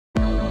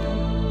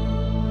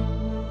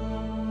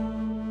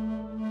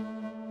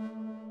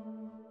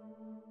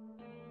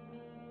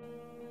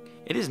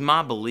It is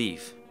my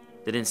belief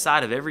that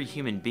inside of every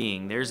human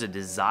being there's a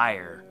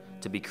desire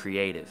to be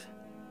creative,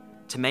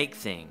 to make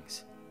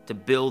things, to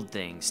build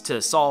things,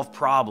 to solve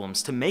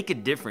problems, to make a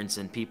difference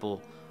in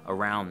people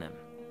around them.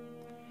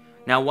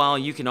 Now, while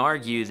you can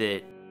argue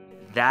that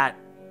that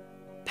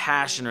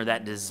passion or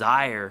that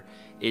desire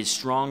is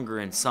stronger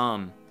in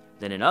some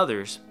than in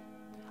others,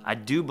 I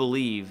do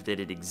believe that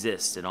it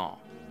exists in all.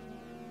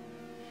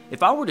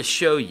 If I were to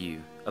show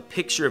you a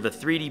picture of a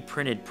 3D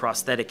printed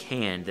prosthetic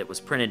hand that was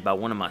printed by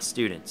one of my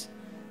students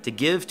to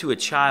give to a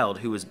child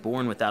who was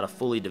born without a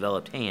fully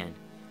developed hand,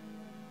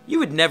 you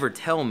would never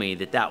tell me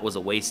that that was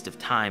a waste of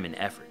time and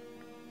effort.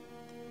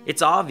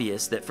 It's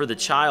obvious that for the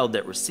child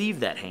that received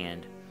that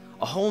hand,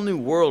 a whole new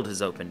world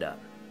has opened up.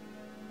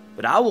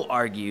 But I will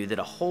argue that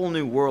a whole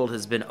new world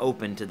has been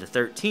opened to the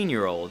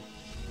 13-year-old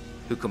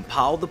who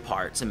compiled the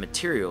parts and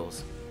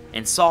materials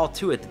and saw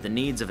to it that the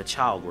needs of a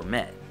child were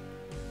met.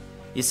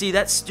 You see,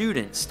 that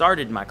student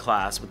started my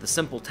class with the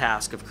simple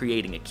task of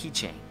creating a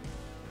keychain,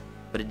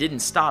 but it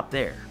didn't stop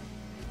there.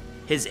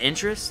 His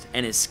interest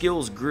and his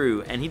skills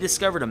grew, and he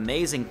discovered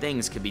amazing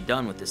things could be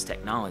done with this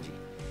technology,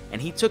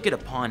 and he took it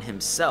upon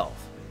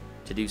himself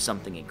to do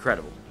something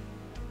incredible.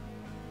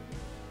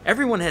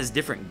 Everyone has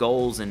different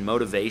goals and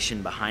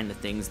motivation behind the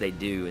things they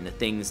do and the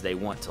things they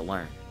want to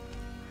learn.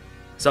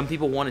 Some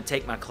people want to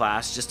take my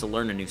class just to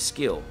learn a new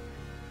skill,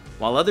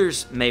 while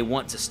others may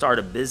want to start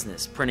a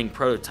business printing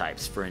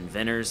prototypes for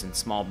inventors and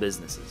small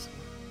businesses.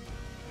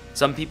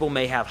 Some people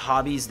may have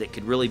hobbies that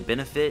could really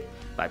benefit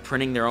by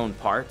printing their own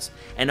parts,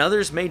 and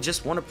others may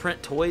just want to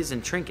print toys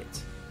and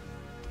trinkets.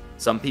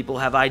 Some people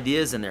have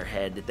ideas in their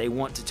head that they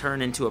want to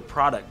turn into a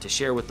product to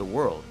share with the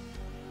world,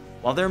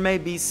 while there may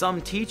be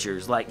some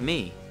teachers like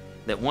me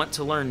that want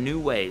to learn new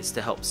ways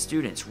to help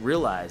students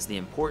realize the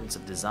importance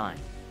of design.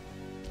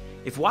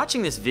 If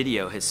watching this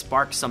video has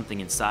sparked something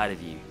inside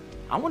of you,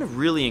 I want to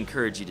really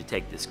encourage you to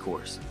take this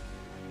course.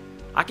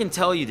 I can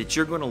tell you that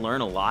you're going to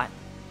learn a lot,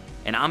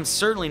 and I'm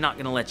certainly not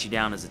going to let you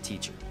down as a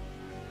teacher.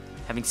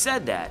 Having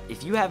said that,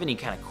 if you have any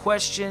kind of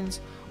questions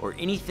or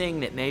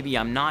anything that maybe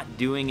I'm not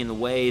doing in the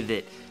way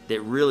that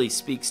really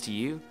speaks to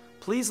you,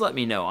 please let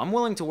me know. I'm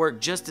willing to work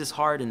just as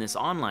hard in this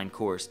online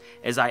course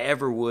as I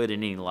ever would in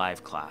any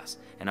live class,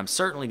 and I'm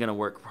certainly going to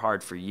work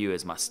hard for you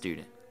as my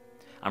student.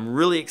 I'm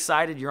really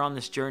excited you're on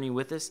this journey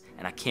with us,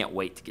 and I can't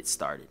wait to get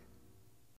started.